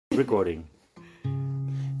Recording.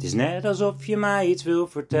 Het is net alsof je mij iets wil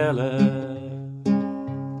vertellen.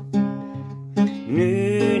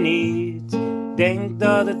 Nu niet, denk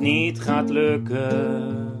dat het niet gaat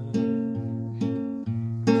lukken.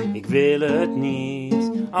 Ik wil het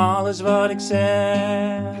niet, alles wat ik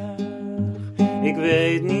zeg. Ik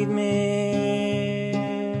weet niet meer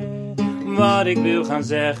wat ik wil gaan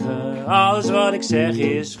zeggen. Alles wat ik zeg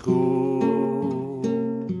is goed.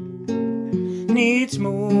 Niets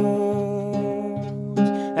moet.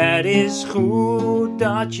 Het is goed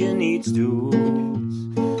dat je niets doet.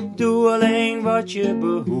 Doe alleen wat je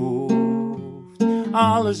behoeft.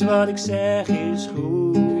 Alles wat ik zeg is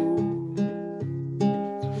goed.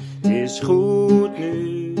 Het is goed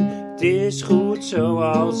nu. Het is goed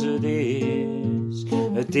zoals het is.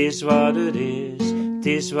 Het is wat het is. Het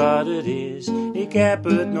is wat het is. Ik heb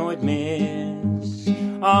het nooit mis.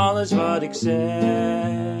 Alles wat ik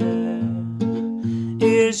zeg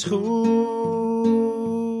is goed.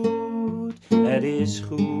 Het is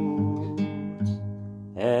goed.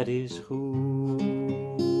 Het is goed.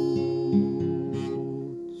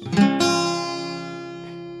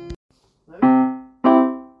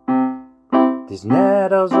 Het is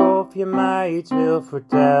net alsof je mij iets wil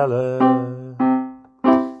vertellen.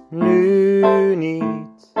 Nu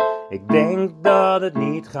niet. Ik denk dat het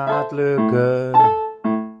niet gaat lukken.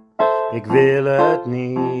 Ik wil het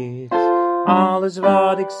niet. Alles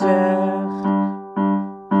wat ik zeg.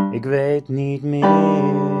 Ik weet niet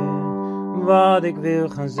meer wat ik wil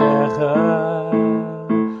gaan zeggen.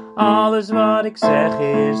 Alles wat ik zeg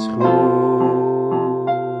is goed.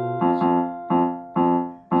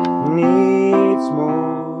 Niets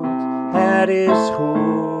moet. Het is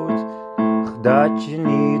goed dat je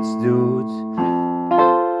niets doet.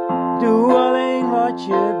 Doe alleen wat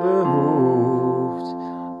je behoeft.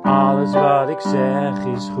 Alles wat ik zeg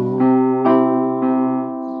is goed.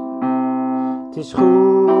 Het is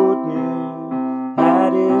goed nu.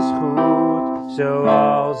 Het is goed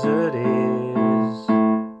zoals het is.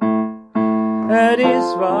 Het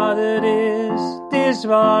is wat het is. Het is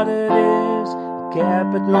wat het is. Ik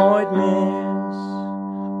heb het nooit mis.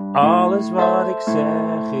 Alles wat ik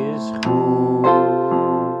zeg is goed.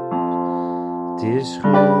 Het is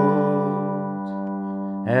goed.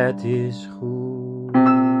 Het is goed.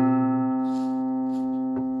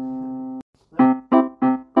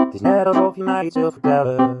 Het is net alsof je mij iets wil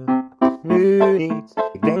vertellen. Nu niet.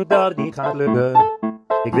 Ik denk dat het niet gaat lukken.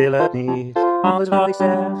 Ik wil het niet. Alles wat ik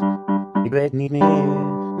zeg. Ik weet niet meer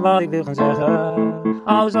wat ik wil gaan zeggen.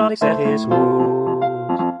 Alles wat ik zeg is goed.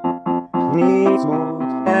 Niets moet.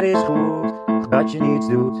 Het is goed dat je niets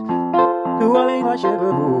doet. Doe alleen wat je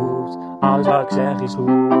behoeft. Alles wat ik zeg is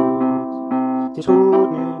goed. Het is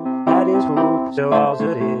goed nu. Het is goed zoals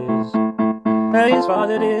het is. Het is wat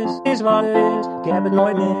het is. Het is wat het is. Ik heb het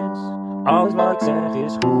nooit mis. Alles wat ik zeg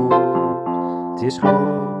is goed. Het is goed.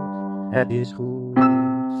 Het is goed.